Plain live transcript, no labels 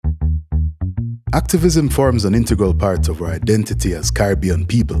Activism forms an integral part of our identity as Caribbean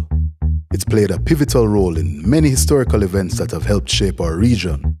people. It's played a pivotal role in many historical events that have helped shape our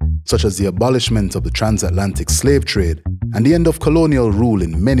region, such as the abolishment of the transatlantic slave trade and the end of colonial rule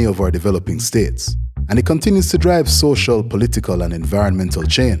in many of our developing states. And it continues to drive social, political, and environmental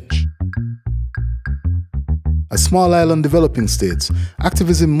change. As small island developing states,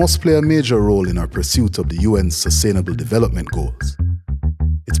 activism must play a major role in our pursuit of the UN's Sustainable Development Goals.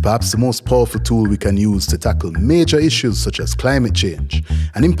 It's perhaps the most powerful tool we can use to tackle major issues such as climate change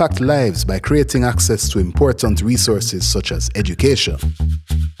and impact lives by creating access to important resources such as education.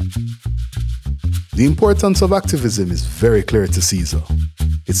 The importance of activism is very clear to CESA.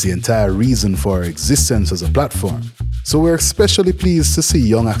 It's the entire reason for our existence as a platform. So we're especially pleased to see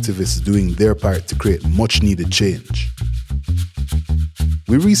young activists doing their part to create much-needed change.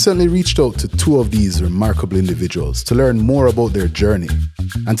 We recently reached out to two of these remarkable individuals to learn more about their journey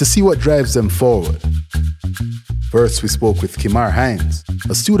and to see what drives them forward. First, we spoke with Kimar Hines,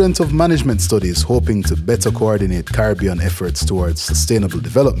 a student of management studies hoping to better coordinate Caribbean efforts towards sustainable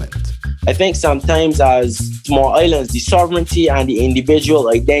development. I think sometimes as small islands, the sovereignty and the individual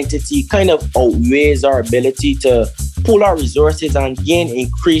identity kind of outweighs our ability to pool our resources and gain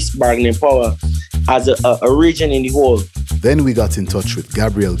increased bargaining power as a region in the whole. Then we got in touch with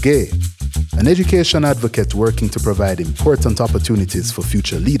Gabrielle Gay, an education advocate working to provide important opportunities for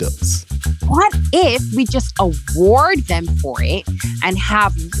future leaders. What if we just award them for it and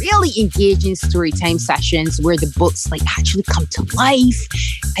have really engaging storytime sessions where the books actually come to life?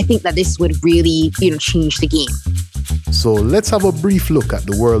 I think that this would really, change the game. So let's have a brief look at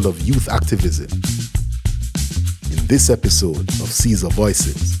the world of youth activism in this episode of CESA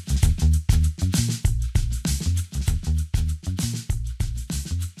Voices.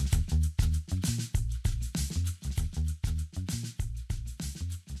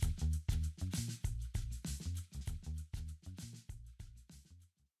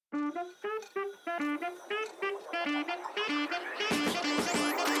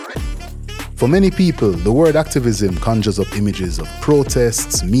 For many people, the word activism conjures up images of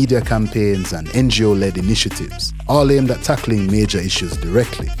protests, media campaigns, and NGO-led initiatives, all aimed at tackling major issues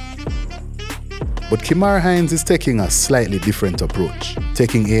directly. But Kimar Hines is taking a slightly different approach,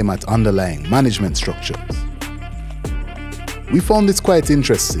 taking aim at underlying management structures. We found this quite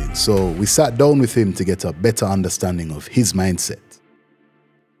interesting, so we sat down with him to get a better understanding of his mindset.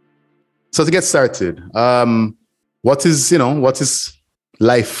 So to get started, what is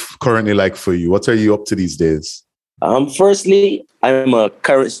life currently like for you? What are you up to these days? Firstly, I'm a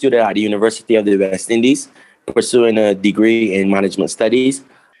current student at the University of the West Indies, pursuing a degree in management studies.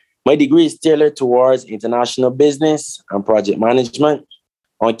 My degree is tailored towards international business and project management.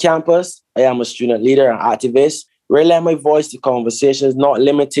 On campus, I am a student leader and activist, where I lend my voice to conversations not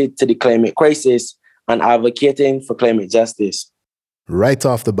limited to the climate crisis and advocating for climate justice. Right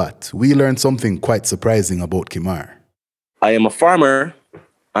off the bat, we learned something quite surprising about Kimar. I am a farmer,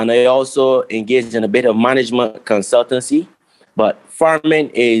 and I also engage in a bit of management consultancy, but farming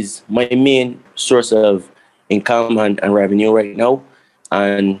is my main source of income and revenue right now.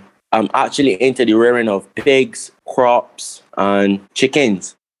 And I'm actually into the rearing of pigs, crops, and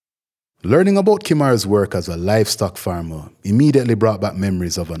chickens. Learning about Kimar's work as a livestock farmer immediately brought back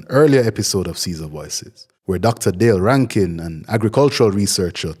memories of an earlier episode of CESA Voices, where Dr. Dale Rankin, an agricultural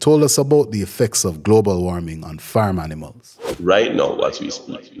researcher, told us about the effects of global warming on farm animals. Right now, as we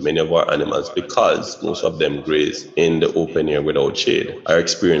speak, many of our animals, because most of them graze in the open air without shade, are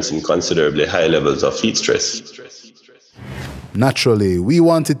experiencing considerably high levels of heat stress. Naturally, we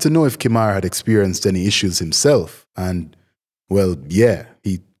wanted to know if Kimar had experienced any issues himself, and, well, yeah,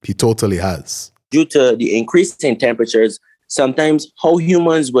 he totally has. Due to the increase in temperatures, sometimes how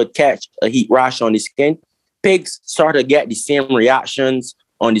humans would catch a heat rash on the skin, pigs start to get the same reactions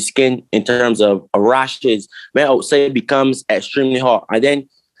on the skin in terms of rashes when outside becomes extremely hot. And then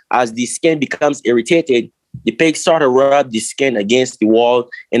as the skin becomes irritated, the pigs start to rub the skin against the wall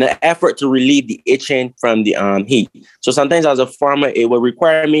in an effort to relieve the itching from the heat. So sometimes as a farmer, it will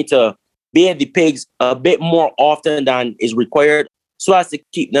require me to bathe the pigs a bit more often than is required, so as to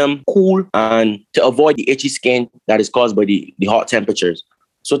keep them cool and to avoid the itchy skin that is caused by the hot temperatures.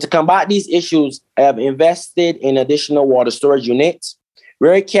 So to combat these issues, I have invested in additional water storage units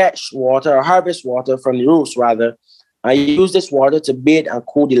where I catch water or harvest water from the roofs rather. I use this water to bathe and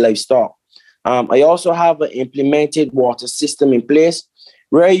cool the livestock. I also have an implemented water system in place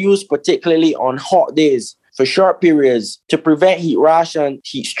where I use particularly on hot days for short periods to prevent heat rash and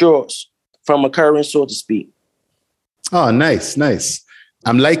heat strokes from occurring, so to speak. Oh, nice.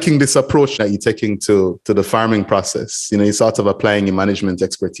 I'm liking this approach that you're taking to the farming process. You know, you're sort of applying your management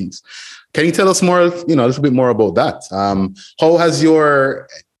expertise. Can you tell us more, you know, a little bit more about that? How has your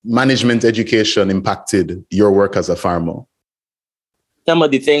management education impacted your work as a farmer? Some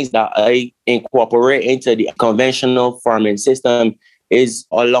of the things that I incorporate into the conventional farming system is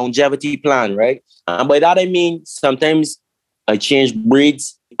a longevity plan, right? By that, I mean, sometimes I change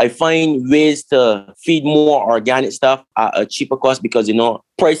breeds. I find ways to feed more organic stuff at a cheaper cost because, you know,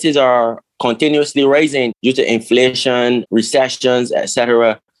 prices are continuously rising due to inflation, recessions,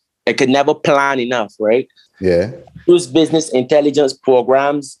 etc. I could never plan enough, right? Yeah. Use business intelligence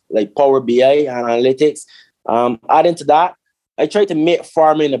programs like Power BI analytics. Adding to that, I try to make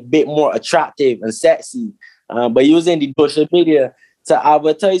farming a bit more attractive and sexy by using the social media to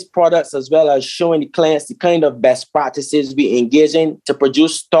advertise products as well as showing the clients the kind of best practices we engage in to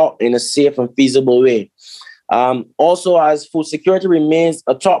produce stock in a safe and feasible way. Also, as food security remains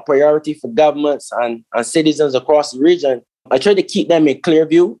a top priority for governments and citizens across the region, I try to keep them in clear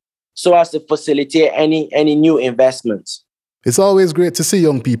view so as to facilitate any new investments. It's always great to see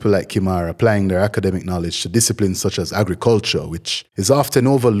young people like Kimar applying their academic knowledge to disciplines such as agriculture, which is often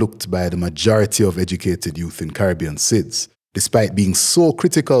overlooked by the majority of educated youth in Caribbean SIDS, despite being so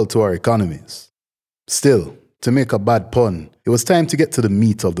critical to our economies. Still, to make a bad pun, it was time to get to the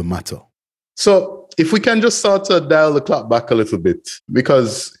meat of the matter. So, if we can just sort of dial the clock back a little bit,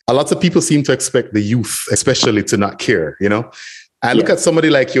 because a lot of people seem to expect the youth, especially, to not care, you know? I look at somebody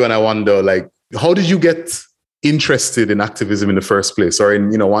like you and I wonder, like, how did you get interested in activism in the first place, or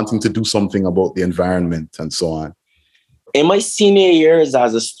in, you know, wanting to do something about the environment and so on? In my senior years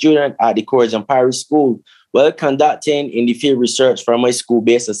as a student at the Courage and Parish School, while conducting in the field research from my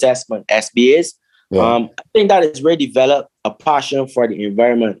school-based assessment, SBAs, I think that has really developed a passion for the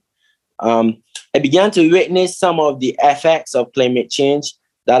environment. I began to witness some of the effects of climate change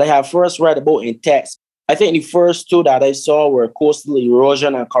that I have first read about in text. I think the first two that I saw were coastal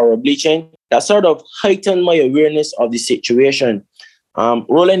erosion and coral bleaching. That sort of heightened my awareness of the situation.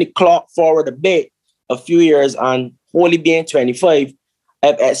 Rolling the clock forward a few years, and only being 25,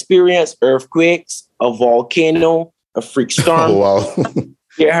 I've experienced earthquakes, a volcano, a freak storm,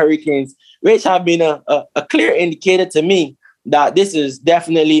 hurricanes, which have been a clear indicator to me that this is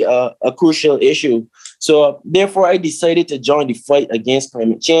definitely a crucial issue. So therefore, I decided to join the fight against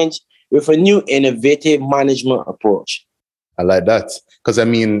climate change with a new innovative management approach. I like that. Because, I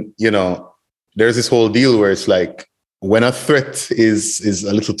mean, you know, there's this whole deal where it's like, when a threat is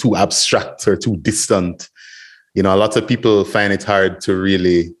a little too abstract or too distant, you know, a lot of people find it hard to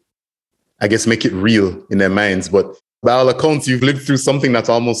really, I guess, make it real in their minds. But by all accounts, you've lived through something that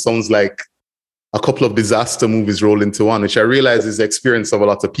almost sounds like a couple of disaster movies rolled into one, which I realize is the experience of a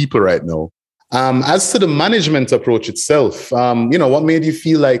lot of people right now. As to the management approach itself, you know, what made you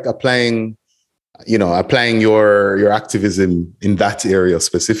feel like applying your activism in that area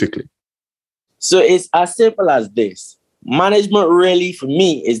specifically? So it's as simple as this. Management really, for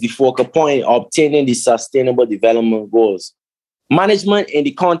me, is the focal point of obtaining the sustainable development goals. Management in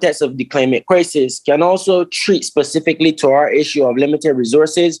the context of the climate crisis can also treat specifically to our issue of limited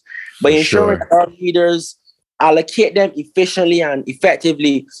resources by ensuring that our leaders allocate them efficiently and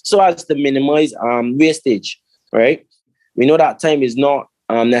effectively so as to minimize wastage, right? We know that time is not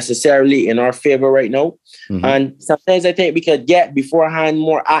necessarily in our favor right now. Mm-hmm. And sometimes I think we could get beforehand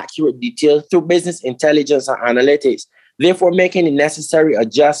more accurate details through business intelligence and analytics, therefore making the necessary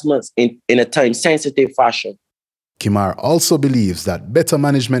adjustments in a time-sensitive fashion. Kimar also believes that better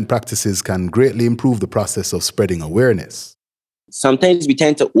management practices can greatly improve the process of spreading awareness. Sometimes we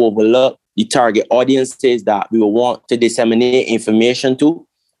tend to overlook the target audiences that we will want to disseminate information to.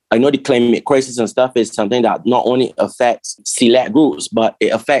 I know the climate crisis and stuff is something that not only affects select groups, but it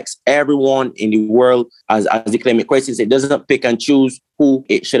affects everyone in the world as the climate crisis. It doesn't pick and choose who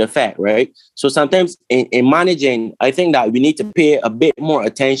it should affect, right? So sometimes in managing, I think that we need to pay a bit more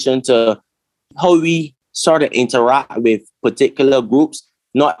attention to how we sort of interact with particular groups.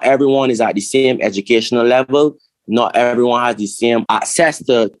 Not everyone is at the same educational level. Not everyone has the same access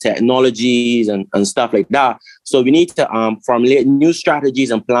to technologies and stuff like that. So we need to formulate new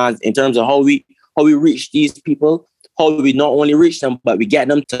strategies and plans in terms of how we reach these people, how we not only reach them, but we get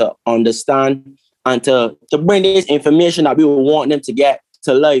them to understand and to bring this information that we want them to get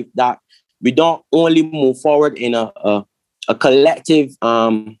to life, that we don't only move forward in a collective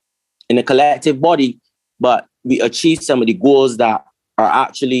body, but we achieve some of the goals that are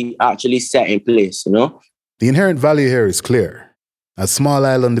actually set in place, you know? The inherent value here is clear. As small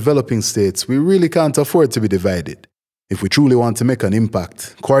island developing states, we really can't afford to be divided. If we truly want to make an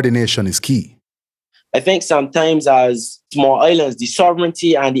impact, coordination is key. I think sometimes as small islands, the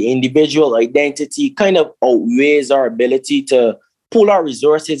sovereignty and the individual identity kind of outweighs our ability to pool our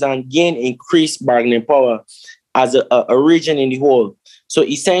resources and gain increased bargaining power as a region in the whole. So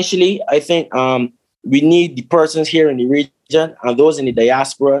essentially, I think we need the persons here in the region and those in the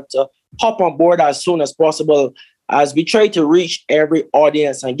diaspora to hop on board as soon as possible as we try to reach every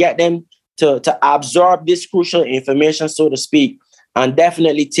audience and get them to absorb this crucial information, so to speak, and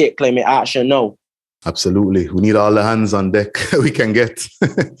definitely take climate action now. Absolutely. We need all the hands on deck we can get.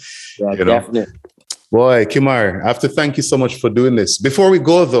 Yeah, definitely. Boy, Kimar, I have to thank you so much for doing this. Before we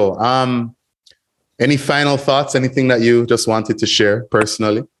go, though, any final thoughts, anything that you just wanted to share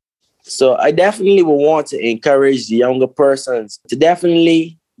personally? So I definitely would want to encourage the younger persons to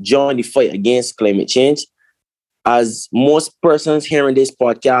definitely join the fight against climate change. As most persons hearing this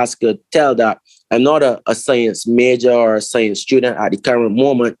podcast could tell that I'm not a science major or a science student at the current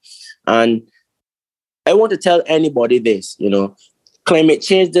moment. And I want to tell anybody this, climate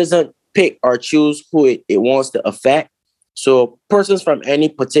change doesn't pick or choose who it wants to affect. So persons from any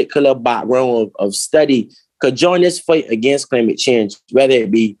particular background of study could join this fight against climate change, whether it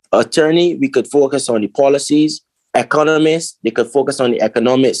be attorney, we could focus on the policies, economists, they could focus on the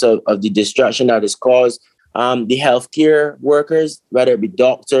economics of the destruction that is caused, the healthcare workers, whether it be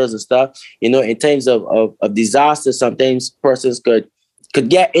doctors and stuff, in times of disaster, sometimes persons could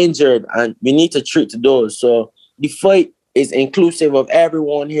get injured and we need to treat those. So the fight is inclusive of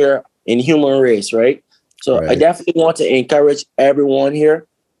everyone here in human race, right? So right. I definitely want to encourage everyone here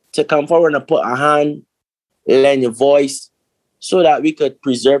to come forward and put a hand, lend your voice so that we could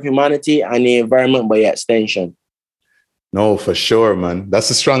preserve humanity and the environment by extension. No, for sure, man. That's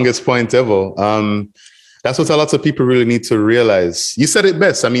the strongest point ever. That's what a lot of people really need to realize. You said it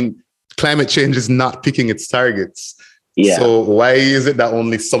best. I mean, climate change is not picking its targets. Yeah. So why is it that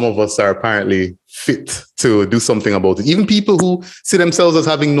only some of us are apparently fit to do something about it? Even people who see themselves as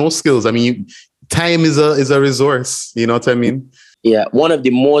having no skills. I mean, time is a resource. You know what I mean? Yeah. One of the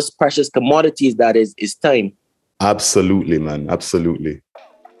most precious commodities that is time. Absolutely, man. Absolutely.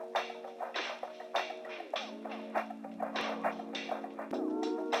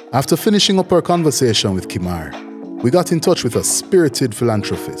 After finishing up our conversation with Kimar, we got in touch with a spirited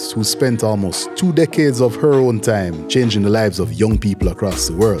philanthropist who spent almost 2 decades of her own time changing the lives of young people across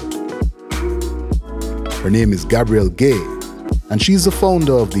the world. Her name is Gabrielle Gay, and she's the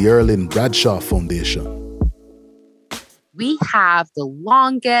founder of the Erlin Bradshaw Foundation. We have the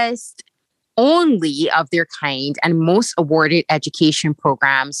longest, only of their kind, and most awarded education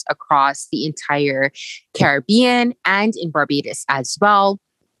programs across the entire Caribbean and in Barbados as well,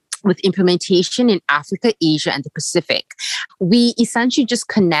 with implementation in Africa, Asia, and the Pacific. We essentially just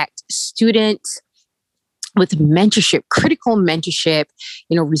connect students with mentorship, critical mentorship,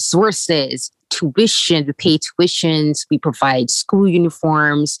 resources, tuition, we pay tuitions, we provide school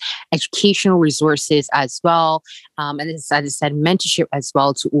uniforms, educational resources as well. And as I said, mentorship as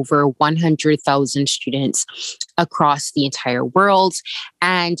well to over 100,000 students across the entire world.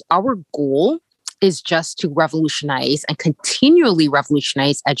 And our goal is just to revolutionize and continually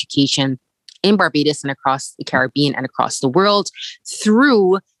revolutionize education in Barbados and across the Caribbean and across the world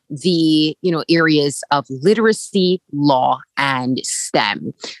through the areas of literacy, law, and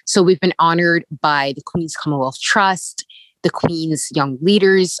STEM. So we've been honored by the Queen's Commonwealth Trust, the Queen's Young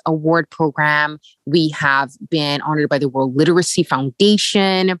Leaders Award Program. We have been honored by the World Literacy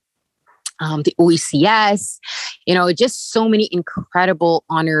Foundation, the OECS, just so many incredible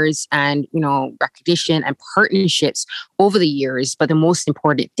honors and, recognition and partnerships over the years. But the most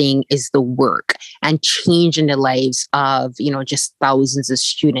important thing is the work and change in the lives of, just thousands of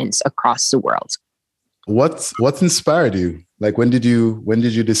students across the world. What inspired you? Like, when did you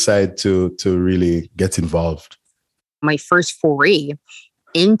decide to really get involved? My first foray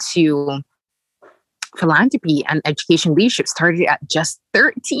into philanthropy and education leadership started at just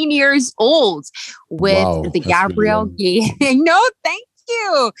 13 years old with the Gabrielle Gay. No, thank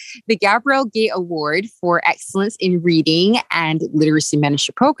you. The Gabrielle Gay Award for Excellence in Reading and Literacy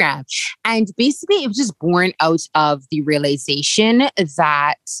Mentorship Program. And basically, it was just born out of the realization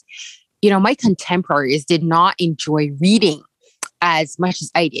that, my contemporaries did not enjoy reading as much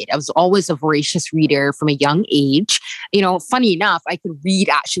as I did. I was always a voracious reader from a young age. Funny enough, I could read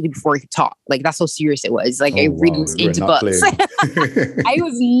actually before I could talk. Like, that's how serious it was. Like, I really was into books. I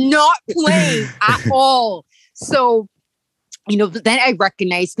was not playing at all. So but then I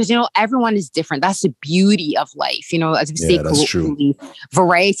recognize, because, everyone is different. That's the beauty of life. As we say, Yeah, that's true. colloquially,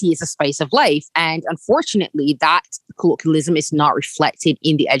 variety is the spice of life. And unfortunately, that colloquialism is not reflected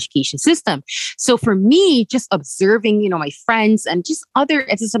in the education system. So for me, just observing, my friends and just other,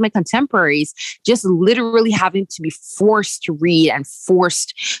 as I said, my contemporaries, just literally having to be forced to read and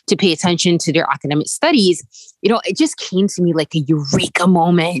forced to pay attention to their academic studies, it just came to me like a eureka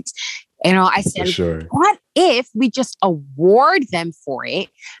moment. I said, sure. What if we just award them for it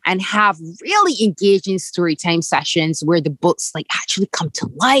and have really engaging storytime sessions where the books like actually come to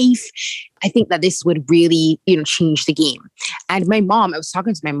life? I think that this would really, change the game. And I was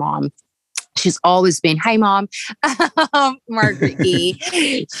talking to my mom. She's always been, hi, Mom, Margaret Gay.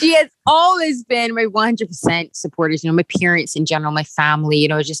 She has always been my 100% supporters. My parents in general, my family,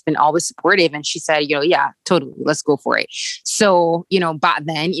 just been always supportive. And she said, yeah, totally, let's go for it. So, back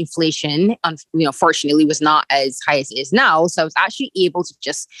then, inflation, fortunately, was not as high as it is now. So I was actually able to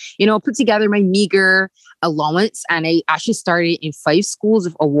just, put together my meager allowance. And I actually started in 5 schools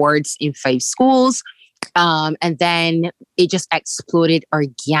of awards in 5 schools. And then it just exploded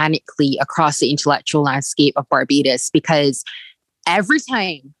organically across the intellectual landscape of Barbados, because every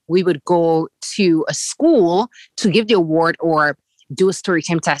time we would go to a school to give the award or do a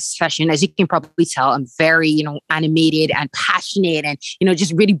storytime test session, as you can probably tell, I'm very, animated and passionate and,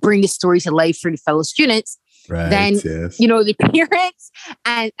 just really bring the story to life for the fellow students. Right, then, yes. The parents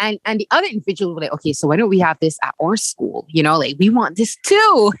and the other individuals were like, okay, so why don't we have this at our school? We want this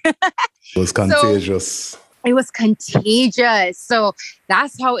too. It was contagious. It was contagious. So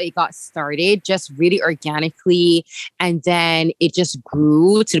that's how it got started, just really organically. And then it just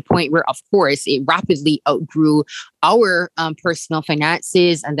grew to the point where, of course, it rapidly outgrew our personal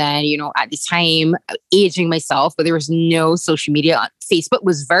finances. And then, at the time, aging myself, but there was no social media. Facebook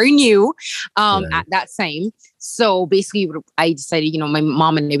was very new at that time. So basically, I decided, my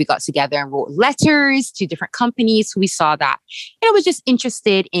mom and I, we got together and wrote letters to different companies who we saw that, was just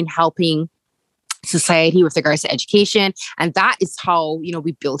interested in helping society with regards to education. And that is how,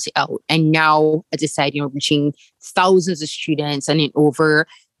 we built it out. And now, as I said, reaching thousands of students and in over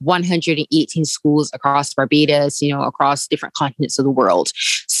 118 schools across Barbados, across different continents of the world.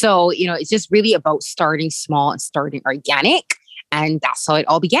 So, it's just really about starting small and starting organic. And that's how it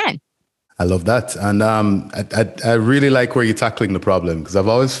all began. I love that. And I really like where you're tackling the problem, because I've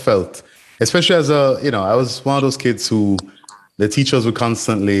always felt, especially as I was one of those kids who the teachers would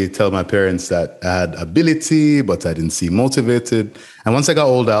constantly tell my parents that I had ability, but I didn't seem motivated. And once I got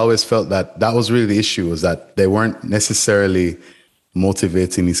older, I always felt that was really the issue, was that they weren't necessarily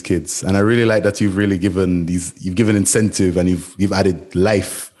motivating these kids. And I really like that you've really given incentive and you've added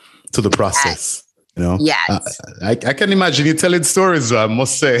life to the process. Yes. I can imagine you telling stories, I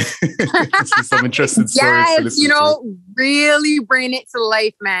must say. Some interesting stories to listen to. Really bring it to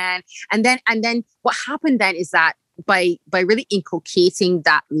life, man. And then what happened then is that by really inculcating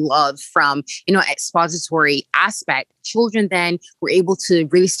that love from, expository aspect, children then were able to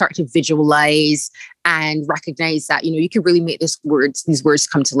really start to visualize and recognize that, you can really make these words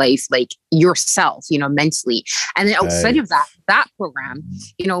come to life, like yourself, mentally. And then outside of that program,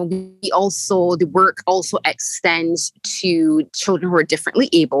 the work also extends to children who are differently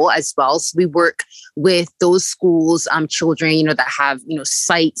able as well. So we work with those schools, children, that have,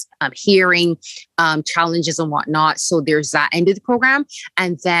 sight, hearing, challenges and whatnot. So there's that end of the program.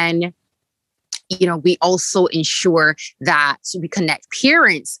 And then, we also ensure that we connect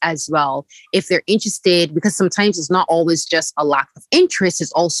parents as well if they're interested, because sometimes it's not always just a lack of interest.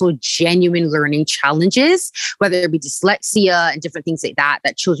 It's also genuine learning challenges, whether it be dyslexia and different things like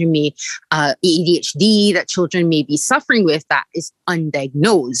that children may, ADHD, that children may be suffering with that is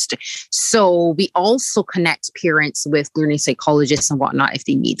undiagnosed. So we also connect parents with learning psychologists and whatnot if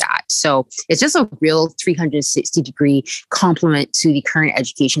they need that. So it's just a real 360-degree complement to the current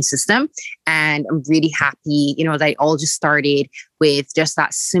education system. And I'm really happy, that it all just started with just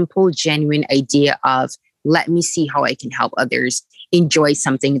that simple, genuine idea of, let me see how I can help others enjoy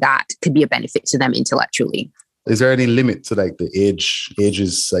something that could be a benefit to them intellectually. Is there any limit to like the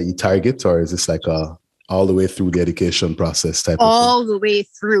ages that you target, or is this like all the way through the education process type all of thing? The way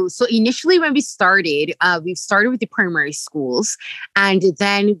through. So initially when we started with the primary schools, and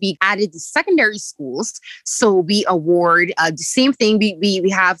then we added the secondary schools. So we award the same thing. We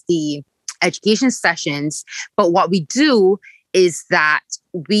have the education sessions, but what we do is that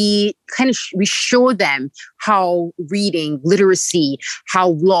we we show them how reading, literacy, how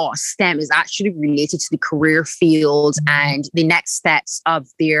law, STEM is actually related to the career field and the next steps of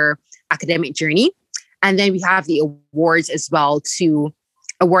their academic journey. And then we have the awards as well to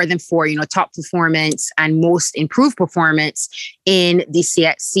award them for, top performance and most improved performance in the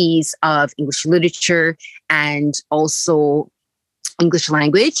CXCs of English literature and also English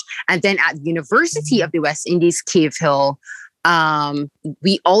language. And then at the University of the West Indies, Cave Hill,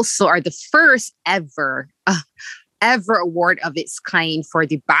 we also are the first ever award of its kind for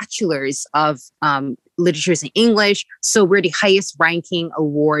the bachelors of literatures in English. So we're the highest ranking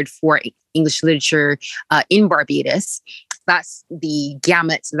award for English literature in Barbados. That's the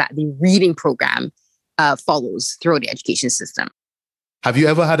gamut that the reading program follows throughout the education system. Have you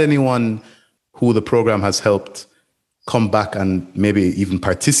ever had anyone who the program has helped come back and maybe even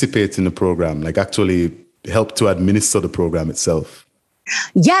participate in the program, like actually help to administer the program itself?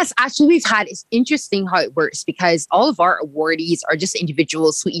 Yes, actually, it's interesting how it works because all of our awardees are just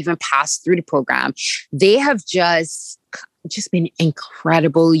individuals who even passed through the program. They have just been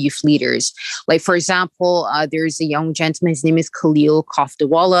incredible youth leaders. Like, for example, there's a young gentleman, his name is Khalil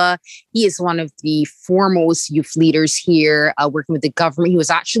Kofdawala. He is one of the foremost youth leaders here working with the government. He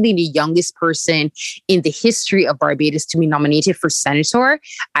was actually the youngest person in the history of Barbados to be nominated for senator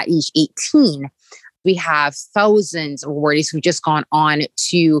at age 18. We have thousands of awardees who've just gone on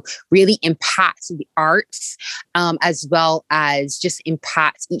to really impact the arts, as well as just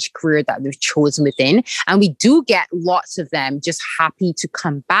impact each career that they've chosen within. And we do get lots of them just happy to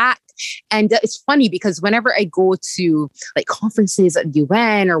come back. And it's funny because whenever I go to like conferences at the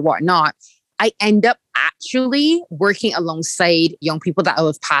UN or whatnot, I end up actually working alongside young people that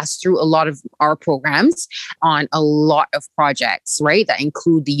have passed through a lot of our programs on a lot of projects, right? That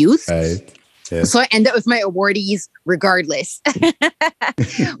include the youth. Right. Yes. So I end up with my awardees regardless,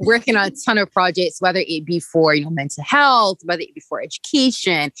 working on a ton of projects, whether it be for, mental health, whether it be for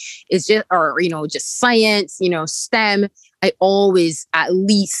education, just science, STEM. I always, at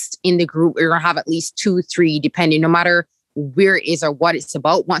least in the group, we're going to have at least 2, 3, depending, no matter where it is or what it's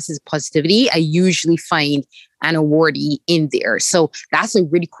about. Once it's positivity, I usually find an awardee in there. So that's a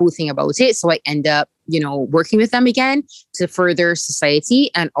really cool thing about it. So I end up, working with them again to further society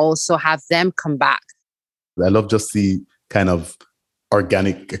and also have them come back. I love just the kind of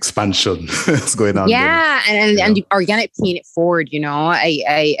organic expansion that's going on. Yeah, and the organic paying it forward,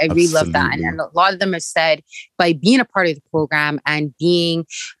 I really love that. And a lot of them have said by being a part of the program and being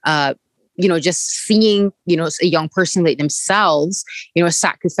just seeing, a young person like themselves,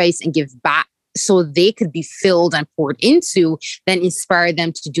 sacrifice and give back so they could be filled and poured into, then inspire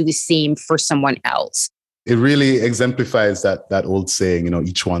them to do the same for someone else. It really exemplifies that old saying,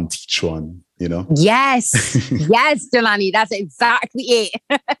 each one teach one, Yes. Yes, Jelani, that's exactly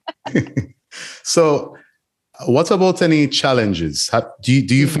it. So what about any challenges? Do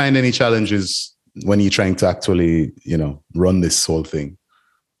you find any challenges when you're trying to actually, run this whole thing?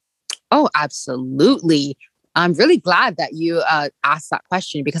 Oh, absolutely. I'm really glad that you asked that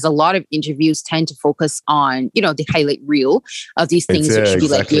question because a lot of interviews tend to focus on, the highlight reel of these things, which should be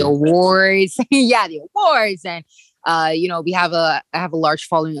like the awards. Yeah, the awards. And, I have a large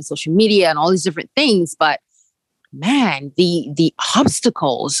following on social media and all these different things. But man, the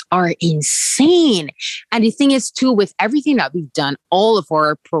obstacles are insane. And the thing is, too, with everything that we've done, all of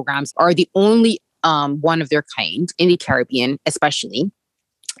our programs are the only one of their kind in the Caribbean, especially.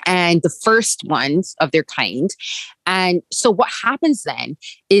 And the first ones of their kind. And so what happens then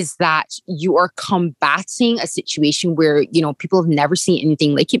is that you are combating a situation where, people have never seen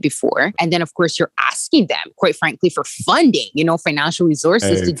anything like it before. And then, of course, you're asking them, quite frankly, for funding, financial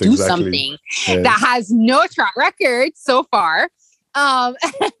resources to do something that has no track record so far. But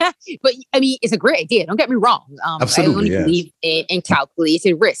I mean, it's a great idea. Don't get me wrong. Absolutely, I only believe in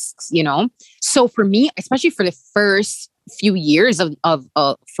calculated risks, So for me, especially for the first few years of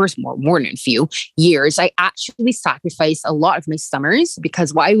more than a few years, I actually sacrificed a lot of my summers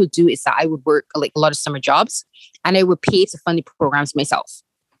because what I would do is that I would work like a lot of summer jobs and I would pay to fund the programs myself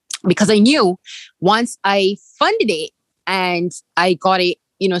because I knew once I funded it and I got it,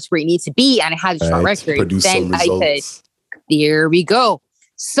 to where it needs to be and I had a track record, then I could, there we go.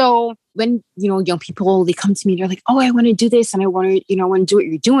 So when, young people, they come to me, they're like, oh, I want to do this and I want to do what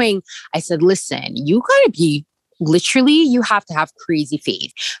you're doing. I said, listen, you got to be you have to have crazy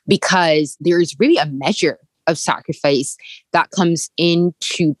faith because there's really a measure of sacrifice that comes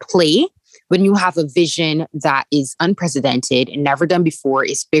into play when you have a vision that is unprecedented and never done before.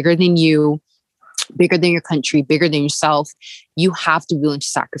 It's bigger than you, bigger than your country, bigger than yourself. You have to be willing to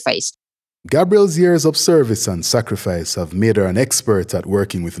sacrifice. Gabrielle's years of service and sacrifice have made her an expert at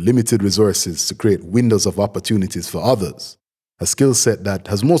working with limited resources to create windows of opportunities for others. A skill set that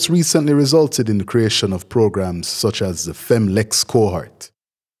has most recently resulted in the creation of programs such as the FemLex cohort.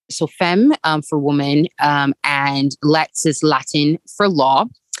 so Femme for woman, and Lex is Latin for law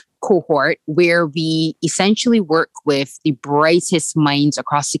cohort, where we essentially work with the brightest minds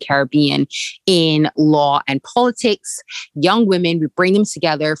across the Caribbean in law and politics. Young women, we bring them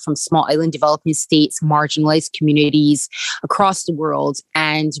together from small island developing states, marginalized communities across the world,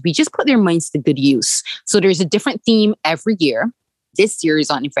 and we just put their minds to good use. So there's a different theme every year. This year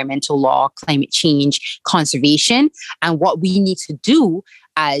is on environmental law, climate change, conservation, and what we need to do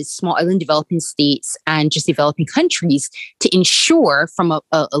as small island developing states and just developing countries to ensure from a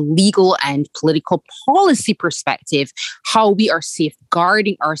legal and political policy perspective how we are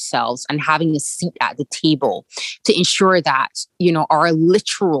safeguarding ourselves and having a seat at the table to ensure that, our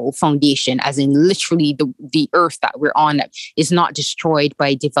literal foundation, as in literally the earth that we're on, is not destroyed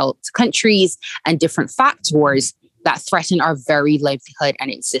by developed countries and different factors that threaten our very livelihood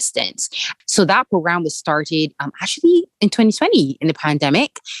and existence. So that program was started actually in 2020 in the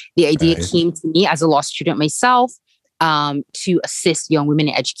pandemic. The idea came to me as a law student myself, to assist young women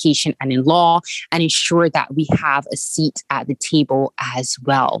in education and in law and ensure that we have a seat at the table as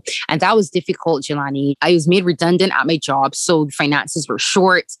well. And that was difficult, Jelani. I was made redundant at my job, so the finances were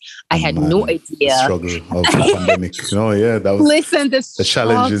short. I had no idea. Struggle of the pandemic. That was the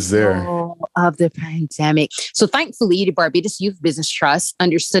challenges there of the pandemic. So thankfully, the Barbados Youth Business Trust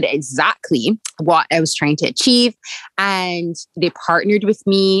understood exactly what I was trying to achieve, and they partnered with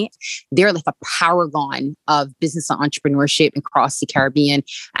me. They're like a paragon of business and entrepreneurship across the Caribbean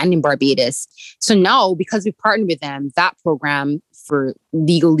and in Barbados. So now, because we partnered with them, that program for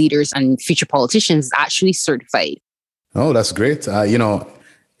legal leaders and future politicians is actually certified. Oh, that's great. It's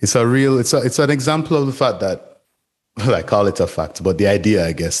an example of the fact that, well, I call it a fact, but the idea,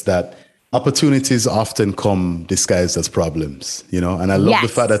 I guess, that opportunities often come disguised as problems, and I love the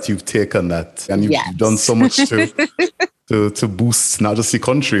fact that you've taken that and you've done so much to boost not just the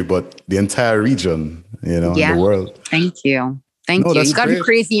country, but the entire region, and the world. Thank you. Thank you. You got to be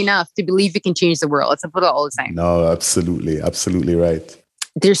crazy enough to believe you can change the world. It's a put it all the time. No, absolutely. Absolutely right.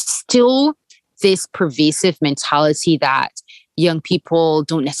 There's still this pervasive mentality that young people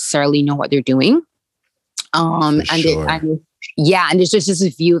don't necessarily know what they're doing. And there's just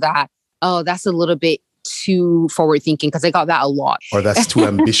this view that, that's a little bit too forward thinking, because I got that a lot. Or that's too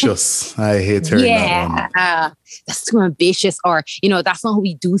ambitious. I hate hearing that one. That's too ambitious. Or, that's not how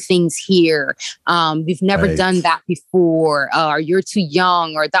we do things here. We've never done that before. Or you're too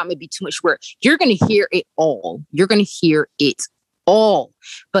young, or that might be too much work. You're going to hear it all.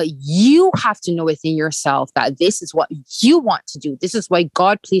 But you have to know within yourself that this is what you want to do. This is why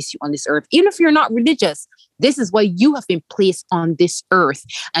God placed you on this earth. Even if you're not religious, this is why you have been placed on this earth,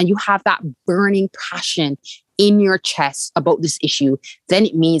 and you have that burning passion in your chest about this issue. Then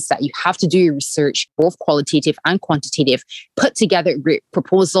it means that you have to do your research, both qualitative and quantitative, put together a great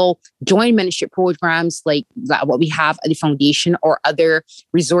proposal, join mentorship programs like that, what we have at the foundation, or other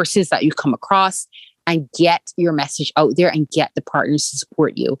resources that you come across, and get your message out there and get the partners to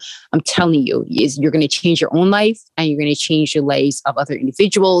support you. I'm telling you, you're going to change your own life, and you're going to change the lives of other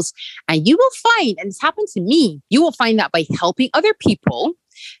individuals. And you will find, and it's happened to me, you will find that by helping other people,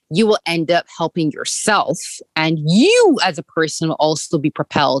 you will end up helping yourself. And you as a person will also be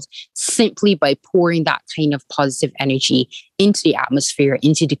propelled simply by pouring that kind of positive energy into the atmosphere,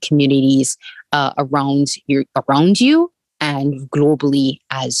 into the communities around you and globally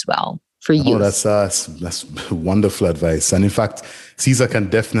as well. For you. Oh, that's wonderful advice. And in fact, Caesar can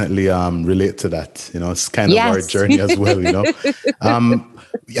definitely relate to that. It's kind of our journey as well,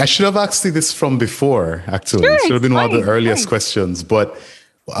 I should have asked you this from before, actually. Sure, it should have been one of the earliest questions. But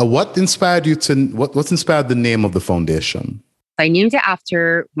what inspired you what inspired the name of the foundation? I named it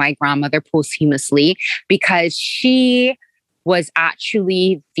after my grandmother posthumously, because she was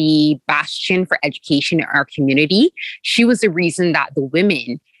actually the bastion for education in our community. She was the reason that the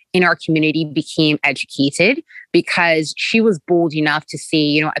women in our community became educated, because she was bold enough to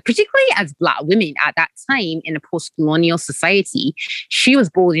say, particularly as Black women at that time in a post-colonial society, she was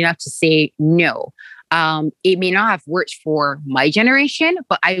bold enough to say, no, it may not have worked for my generation,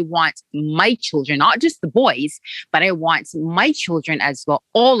 but I want my children, not just the boys, but I want my children as well,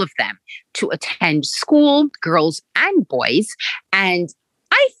 all of them, to attend school, girls and boys. And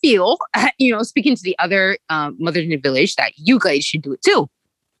I feel, speaking to the other mothers in the village, that you guys should do it too.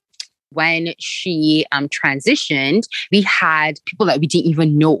 When she transitioned, we had people that we didn't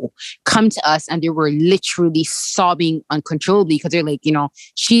even know come to us, and they were literally sobbing uncontrollably, because they're like,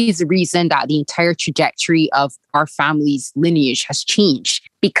 she's the reason that the entire trajectory of our family's lineage has changed.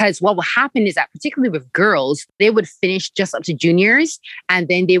 Because what will happen is that, particularly with girls, they would finish just up to juniors and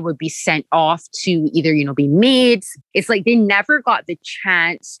then they would be sent off to either, be maids. It's like they never got the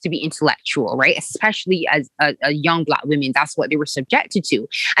chance to be intellectual, right? Especially as a young Black women, that's what they were subjected to.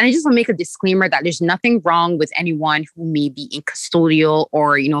 And I just want to make a disclaimer that there's nothing wrong with anyone who may be in custodial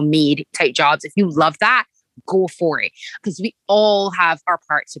or, maid type jobs. If you love that, go for it, because we all have our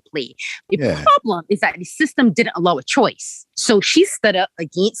part to play. The problem is that the system didn't allow a choice. So she stood up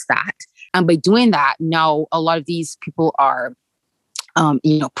against that. And by doing that, now a lot of these people are,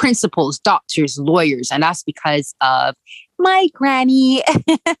 principals, doctors, lawyers. And that's because of my granny,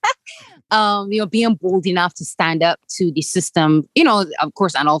 being bold enough to stand up to the system, of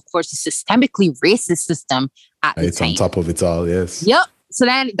course, and of course, the systemically racist system at the time. It's on top of it all, yes. Yep. So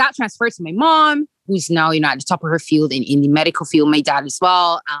then that transferred to my mom, who's now, at the top of her field in the medical field. My dad as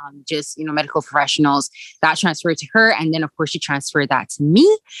well, medical professionals. That transferred to her. And then, of course, she transferred that to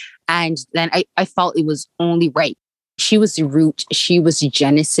me. And then I felt it was only right. She was the root. She was the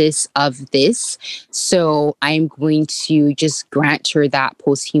genesis of this. So I'm going to just grant her that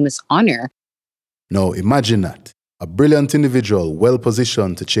posthumous honor. Now, imagine that. A brilliant individual,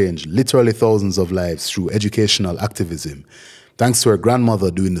 well-positioned to change literally thousands of lives through educational activism, thanks to her grandmother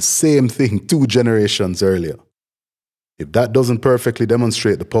doing the same thing 2 generations earlier. If that doesn't perfectly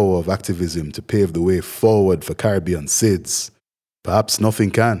demonstrate the power of activism to pave the way forward for Caribbean SIDS, perhaps nothing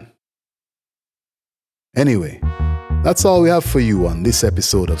can. Anyway, that's all we have for you on this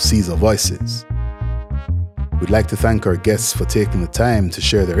episode of Caesar Voices. We'd like to thank our guests for taking the time to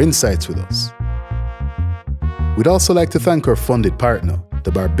share their insights with us. We'd also like to thank our funded partner,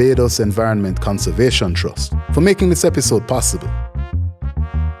 the Barbados Environment Conservation Trust, for making this episode possible.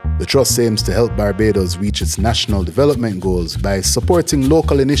 The Trust aims to help Barbados reach its national development goals by supporting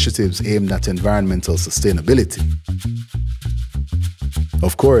local initiatives aimed at environmental sustainability.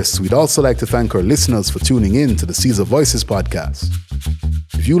 Of course, we'd also like to thank our listeners for tuning in to the Caesar Voices podcast.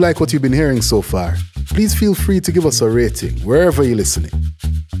 If you like what you've been hearing so far, please feel free to give us a rating wherever you're listening.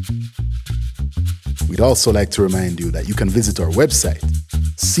 We'd also like to remind you that you can visit our website,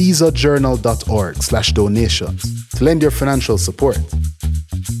 caesarjournal.org/donations, to lend your financial support.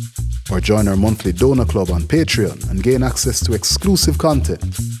 Or join our monthly donor club on Patreon and gain access to exclusive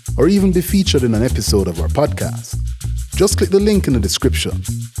content, or even be featured in an episode of our podcast. Just click the link in the description.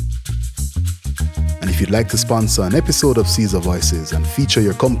 And if you'd like to sponsor an episode of Caesar Voices and feature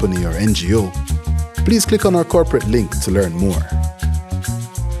your company or NGO, please click on our corporate link to learn more.